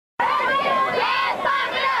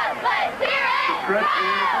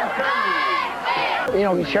You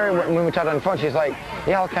know, Sherry, when we talked on the phone, she's like,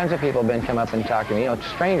 yeah, all kinds of people have been come up and talk to me. You know,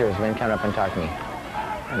 strangers have been coming up and talking to me.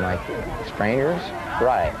 I'm like, strangers?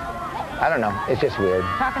 Right. I don't know. It's just weird.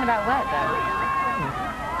 Talking about what,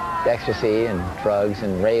 though? Ecstasy and drugs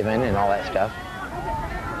and raving and all that stuff.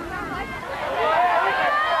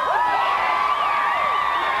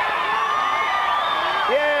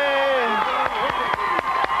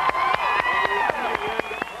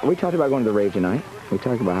 Yay! We talked about going to the rave tonight. We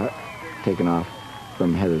talked about taking off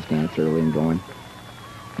from Heather's dance early and going.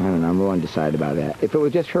 I don't know. I'm really undecided about that. If it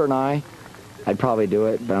was just her and I, I'd probably do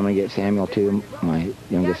it, but I'm going to get Samuel, too, my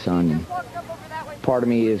youngest son. And part of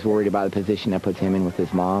me is worried about the position that puts him in with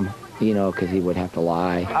his mom, you know, because he would have to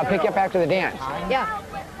lie. I'll pick you up after the dance. Yeah.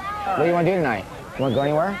 What do you want to do tonight? You want to go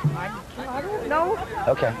anywhere? I don't know.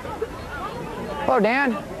 Okay. Hello,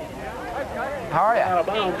 Dan. How are you?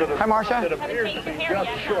 Hi, Marcia. It appears to be just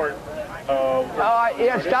short.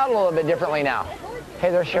 Yeah, it's styled a little bit differently now.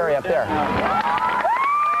 Hey, there's Sherry up there.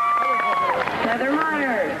 Heather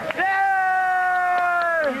Myers.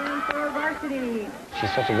 She's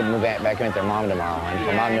supposed to move back in with their mom tomorrow, and if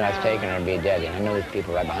her mom knew I was taking her, it'd be dead. And I know these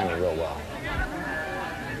people right behind me real well.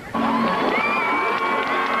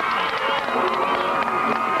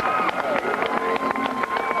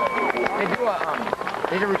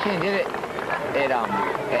 They do a routine. Did it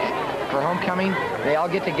for homecoming. They all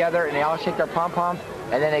get together and they all shake their pom pom,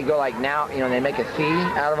 and then they go like now, you know, they make a C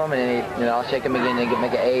out of them, and then they all shake them again. They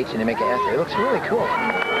make an H and they make an S. It looks really cool.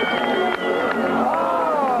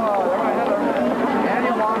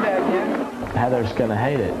 Heather's gonna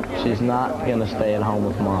hate it. She's not gonna stay at home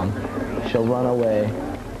with Mom. She'll run away,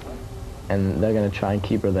 and they're gonna try and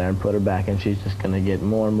keep her there and put her back, and she's just gonna get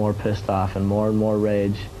more and more pissed off and more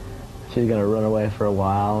rage. She's gonna run away for a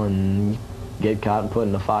while and get caught and put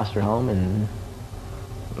in a foster home, and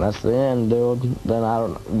that's the end, dude. Then I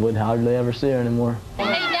would hardly ever see her anymore.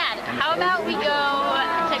 Hey, Dad, how about we go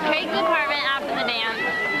to Craig's apartment after the dance,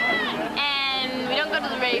 and we don't go to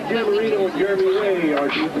the rave, but we Marino and Jeremy Ray are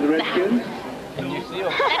due for the Redskins. that'd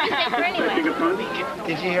be safer anyway.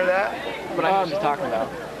 Did you hear that? What I know what she's talking about.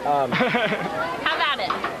 How about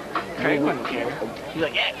it? Craig wouldn't care. He's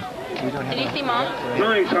like, yeah. Did you see Mom?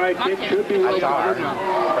 Nice high kick, should be I well saw her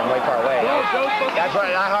covered. from way far away. That's how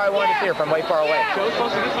I wanted to see her, from way far away. So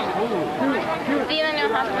you don't know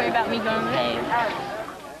how to worry about me going to the rave.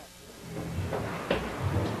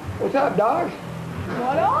 What's up, dog?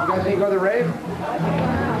 What up? You guys need to go to the rave?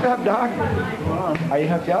 What's up, dog? Are you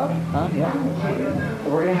hooked up? Huh? Yeah.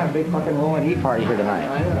 We're going to have a big fucking roll and eat party here tonight.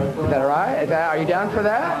 Is that all right? Are you down for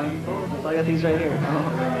that? So I got these right here.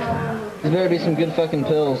 There's better be some good fucking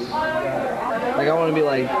pills. Like, I want to be,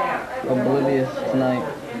 like, oblivious tonight.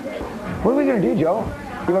 What are we going to do, Joe?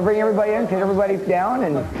 You want to bring everybody in, sit everybody down,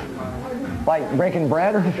 and, like, breaking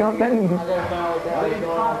bread or something?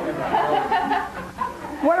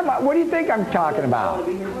 What do you think I'm talking about?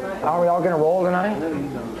 Are we all going to roll tonight?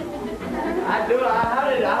 I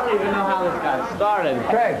don't even know how this got started.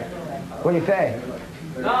 Craig, what do you say?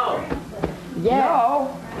 No. Yeah.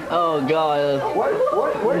 No? Oh, God.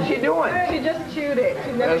 What is she doing? She just chewed it.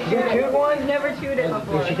 She never chewed one? She's never chewed it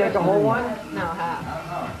before. Did she take the whole one? No,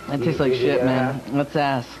 half. That tastes like shit, man. That's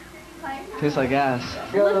ass. Tastes like ass.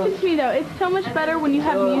 Listen to me though, it's so much better when you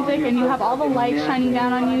have music and you have all the lights shining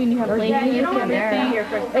down on you and you have ladies and everything.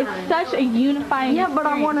 It's such a unifying experience. but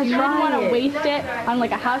I want to try it. You wouldn't want to waste it on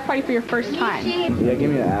like a house party for your first time. Yeah, give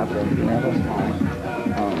me an apple. Apple's fine.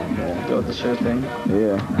 Oh, go with the sure thing?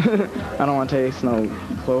 Yeah. I don't want to taste no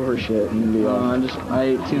clover shit and be I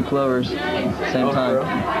ate 2 clovers at the same time.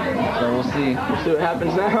 So we'll see. We'll see what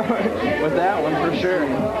happens now with that one for sure.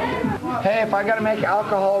 Hey, if I got to make an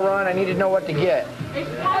alcohol run, I need to know what to get.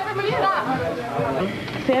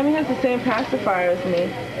 Sammy has the same pacifier as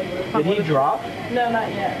me. Did he drop? No, not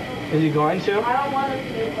yet. Is he going to? I don't want him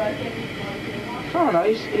to, but... I don't know.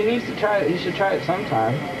 He needs to try it. He should try it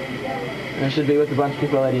sometime. And it should be with a bunch of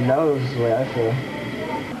people that he knows, is the way I feel.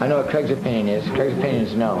 I know what Craig's opinion is. Craig's opinion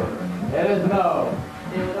is no. It is no.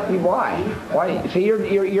 Why? Why? See, you're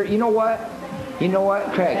you know what? You know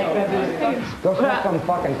what, Craig? Go smoke some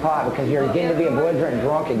fucking pot because you're getting to be a belligerent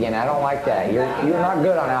drunk again. I don't like that. You're not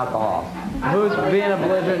good on alcohol. Who's being a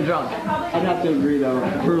belligerent drunk? I'd have to agree, though.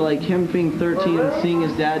 For, like, him being 13 and seeing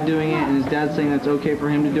his dad doing it and his dad saying that's okay for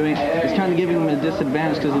him to do it, it's kind of giving him a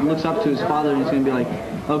disadvantage because he looks up to his father and he's going to be like,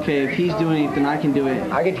 okay, if he's doing it, then I can do it.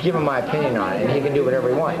 I get to give him my opinion on it, and he can do whatever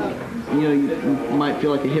he wants. You know, you might feel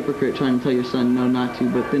like a hypocrite trying to tell your son no not to,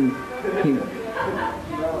 but then you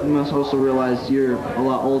must also realize you're a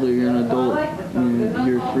lot older, you're an adult, and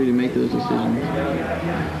you're free to make those decisions.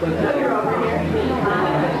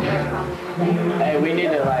 Hey, we need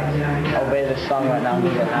to like obey this song right now and do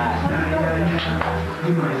that.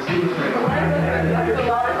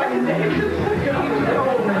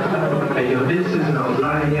 Hey, yo, this is no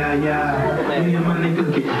lie, yeah, yeah. Me and my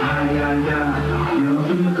nigga get high, yeah, yeah. You know,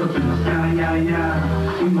 we look up in the sky, yeah,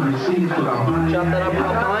 yeah. We might see it for our mind. Drop that up real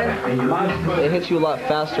fine. It hits you a lot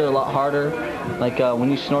faster, a lot harder. Like when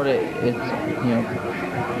you snort it, it's, you know,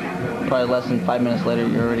 probably less than 5 minutes later,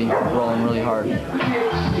 you're already rolling really hard.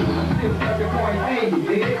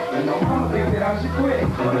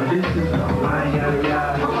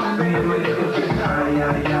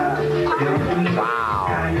 Wow.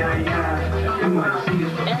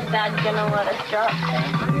 Is Dad gonna let us drop?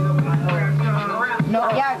 No,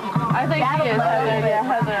 yeah, I think he is.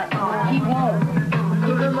 Heather. He won't.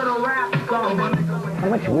 How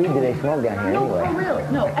much weed do they smoke down here anyway? Really?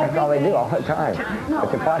 No, That's all they do all the time.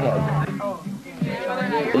 It's a pothead.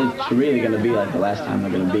 It's really going to be like the last time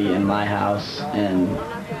they're going to be in my house, and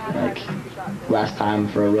like last time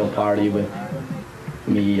for a real party with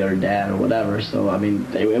me or Dad or whatever. So I mean,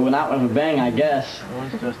 it went out with a bang, I guess.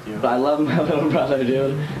 But I love my little brother,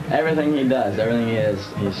 dude. Everything he does, everything he is,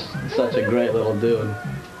 he's such a great little dude.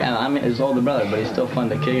 And I mean, his older brother, but he's still fun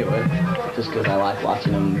to kick it with, just because I like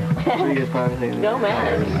watching him. No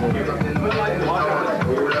man.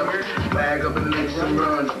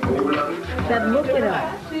 Dad, look at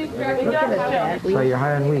us. Look at us, Dad. So you're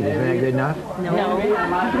high on weed. Isn't that good enough? No.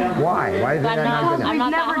 Why? Why is that not good enough? We've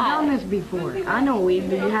never done this before. I know weed,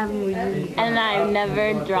 but you haven't weed. And I've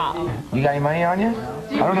never dropped. You got any money on you?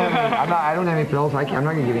 I don't have any pills. I'm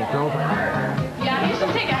not gonna give you any pills. Yeah, he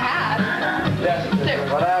should take a hat.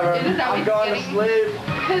 Whatever. I'm going to sleep.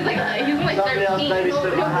 Because like, he's like Somebody else 13.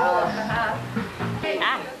 babysit my house.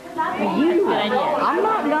 You? I'm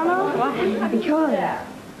not gonna. Because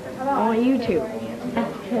I want you to.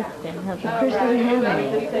 Chris doesn't have any.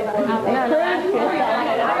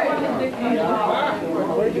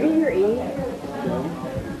 Would you here eat?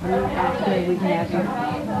 Ask me, we can ask him.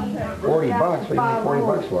 $40. What do you need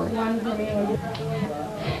 $40 for?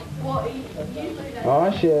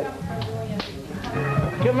 Oh shit.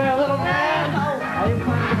 Come here, little man.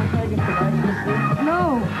 No.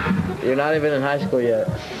 You're not even in high school yet.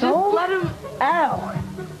 So let him out.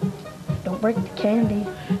 Don't break the candy.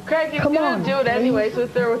 Craig, he's Come gonna on, do it anyways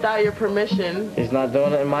with or without your permission. He's not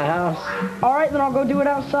doing it in my house. All right, then I'll go do it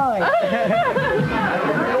outside.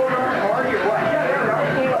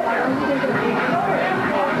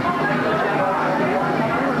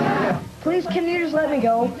 Please, can you just let me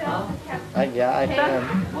go? Yeah, I can.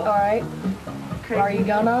 All right. Are you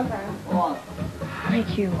gonna?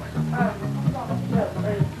 Thank you.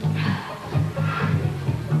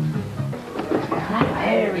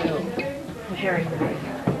 Harry.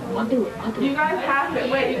 I'll do it. You guys have to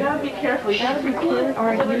wait. You gotta be careful. You gotta be careful. All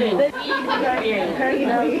right,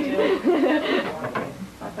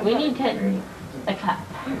 We need to a cup.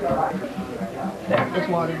 It's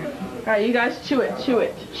water. Alright, you guys chew it. Chew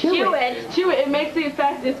it. Chew it. Chew it. It makes the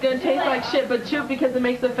effect. It's gonna taste like shit, but chew it because it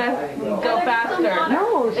makes the effect go faster.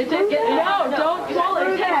 No, It just get, no, don't swallow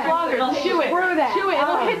it. It takes longer. Chew it. Screw that. Chew it.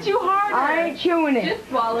 It'll hit you harder. I ain't chewing it. Just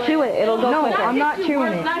swallow it. Chew it. It'll go quicker. I'm not hit you chewing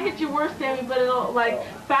worse, it. Not hit you worse, Sammy, but it'll like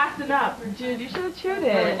fasten up. Dude, you should have chewed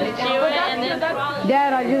it. Chew it and then swallow it.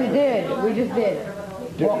 Dad, I just did. We just did.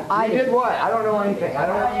 Well, I You did what? I don't know anything. I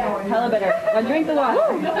don't know anything. Hella better. Now drink the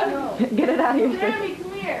water. Get it out of your system. Sammy,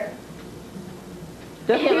 come here.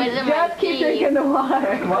 It was in my Keep teeth. drinking the water.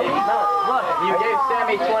 Look, you gave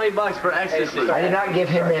Sammy $20 for ecstasy. I did not give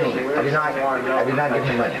him any. I did not give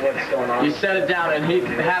him money. You set it down and he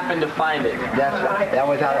happened to find it. That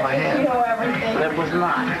was out of my hand. That was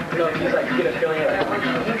not. No, he's like, get a feeling of it.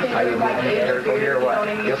 Are you being careful here or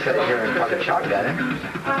what? You'll sit here and fucking shotgun it.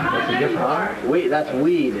 What's the difference? Weed, that's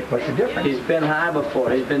weed. What's the difference? He's been high before.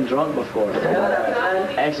 He's been drunk before.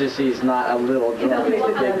 Ecstasy's not a little drunk. He's a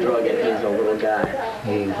big drug and he's a little guy.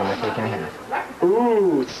 He's only taking a half.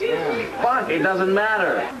 Ooh, fuck, it doesn't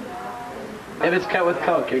matter. If it's cut with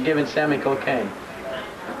coke, you're giving Sammy cocaine.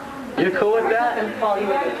 You're cool with that?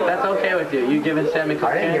 That's okay with you. You giving Sammy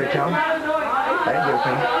cocaine? I didn't give it to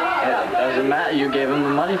him. Yeah, doesn't matter. You gave him the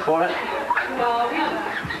money for it.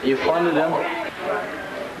 You funded him.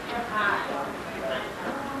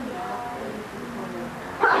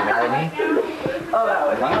 You mad at me? I'm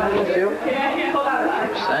not with you.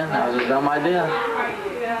 I'm saying that was a dumb idea.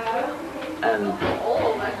 And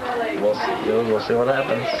we'll see, dude. We'll see what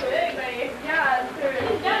happens.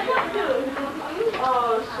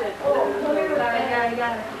 Oh shit. I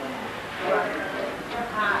got it.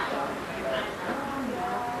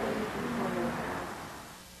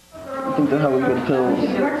 I think they're hella good pills.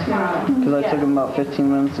 Because I took them about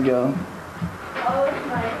 15 minutes ago.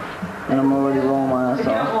 And I'm already rolling my ass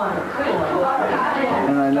off.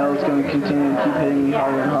 And I know it's going to continue to keep hitting me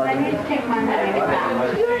harder and harder.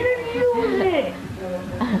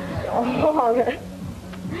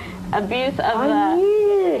 Abuse of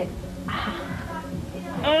the...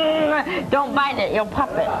 Don't bite it, you'll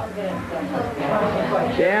pop it.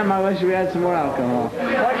 Damn, I wish we had some more alcohol.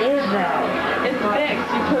 What is that? It's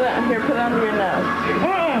fixed. You put it here, put it under your nose.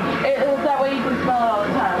 It's that way you can smell it all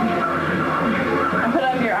the time. And put it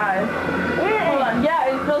under your eyes. Hold on. Yeah,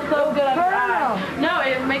 it feels so good under your eyes. No,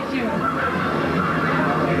 it makes you...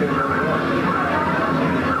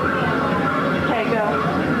 Okay, go.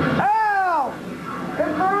 Oh!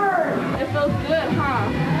 It burns! It feels good, huh?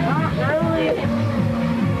 Not really.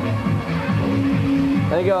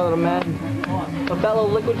 There you go, little man. A fellow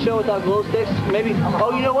liquid show without glow sticks? Maybe.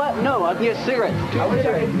 Oh, you know what? No, I'll get a cigarette.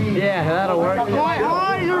 Yeah, that'll work. My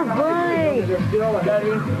eyes are burning!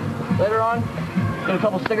 Later on, get a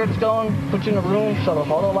couple cigarettes going, put you in a room, shut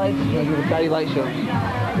off all the lights, and do the fatty light show.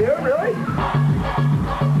 Yeah, really?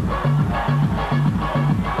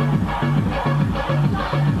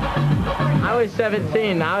 I was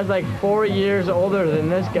 17. I was like 4 years older than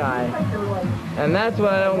this guy. And that's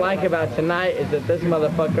what I don't like about tonight is that this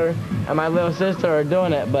motherfucker and my little sister are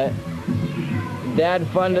doing it, but Dad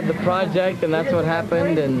funded the project and that's what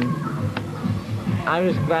happened, and I'm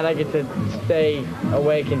just glad I get to stay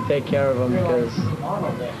awake and take care of him because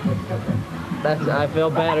I feel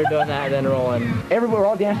better doing that than rolling. Everywhere, we're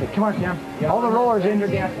all dancing. Come on, Cam. All the rollers in here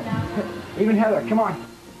dancing. Even Heather, come on.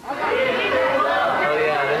 Oh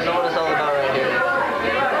yeah, this is what it's all about right here.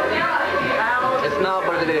 It's not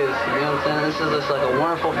what it is, you know what I'm saying? This is just like a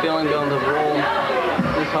wonderful feeling going to roll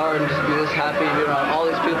this hard and just be this happy, be around all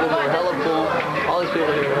these people who are hella cool. All these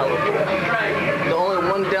people here are hella cool. The only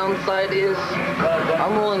one downside is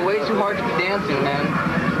I'm rolling way too hard to be dancing, man.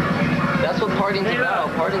 That's what partying's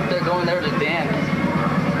about. Partying's they're going there to dance.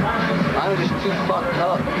 I'm just too fucked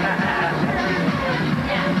up.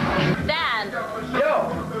 Dad,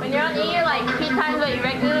 when you're on E, you're like 3 times what you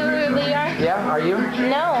regularly are? Yeah, are you?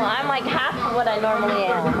 No, I'm like half of what I normally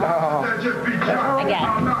am. Oh. I guess.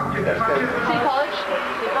 City College?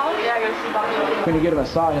 Yeah, I go to City College. When you get a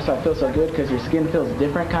massage, that's why I feel so good because your skin feels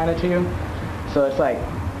different kind of to you. So it's like,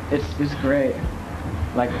 it's great.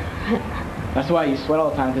 Like, that's why you sweat all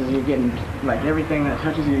the time because you're getting, like, everything that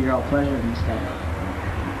touches you, you're all pleasured and stuff.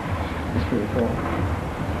 It's pretty cool.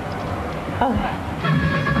 Okay.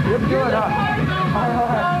 You're good, huh?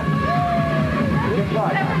 Good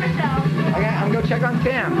luck. I'm going to go check on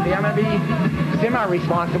Sam. See, I'm going to be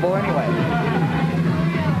semi-responsible anyway.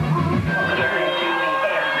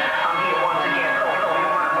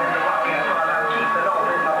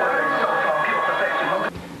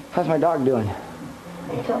 How's my dog doing?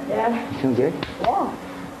 What's up, Dad? You doing good? Yeah.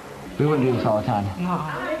 We wouldn't do this all the time. No.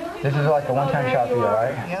 This is like a one-time shot for you, all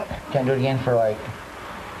right? Yep. Can't do it again for like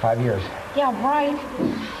 5 years. Yeah, right.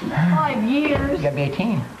 5 years. You gotta be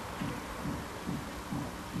 18.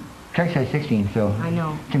 Craig says 16, so... I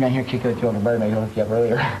know. Come down here, kick out your brother, maybe he'll hook you up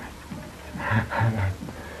earlier.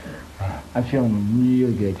 I'm feeling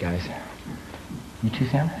really good, guys. You too,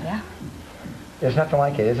 Sam? Yeah. There's nothing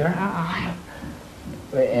like it, is there?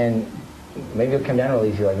 And maybe you'll come down real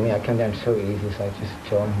easy like me. I come down so easy, it's like just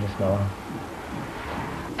chilling, just knowing.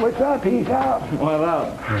 What's up? Peace out. What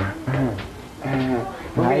up? How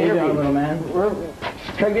you doing, little man?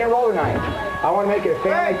 Craig didn't roll tonight. I want to make it a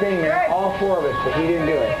family thing, man. All 4 of us, but he didn't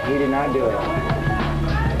do it. He did not do it.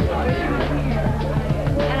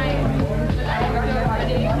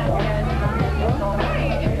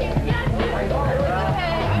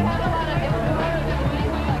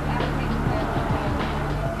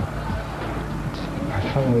 I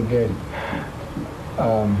feel really good.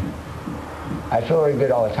 I feel really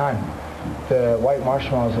good all the time. The white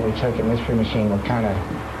marshmallows that we took at Mystery Machine were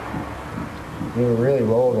they were really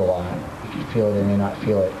rolled a lot. You could feel it and then not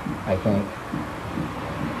feel it, I think.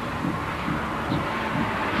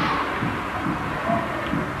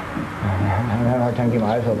 I'm having a hard time getting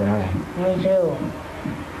my eyes open, aren't I? Me too.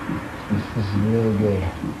 This is really good. I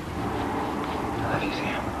love you,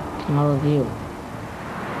 Sam. I love you.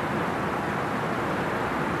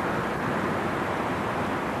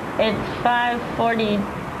 It's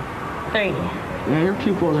 5:43. Yeah, your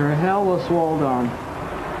pupils are hella swole down.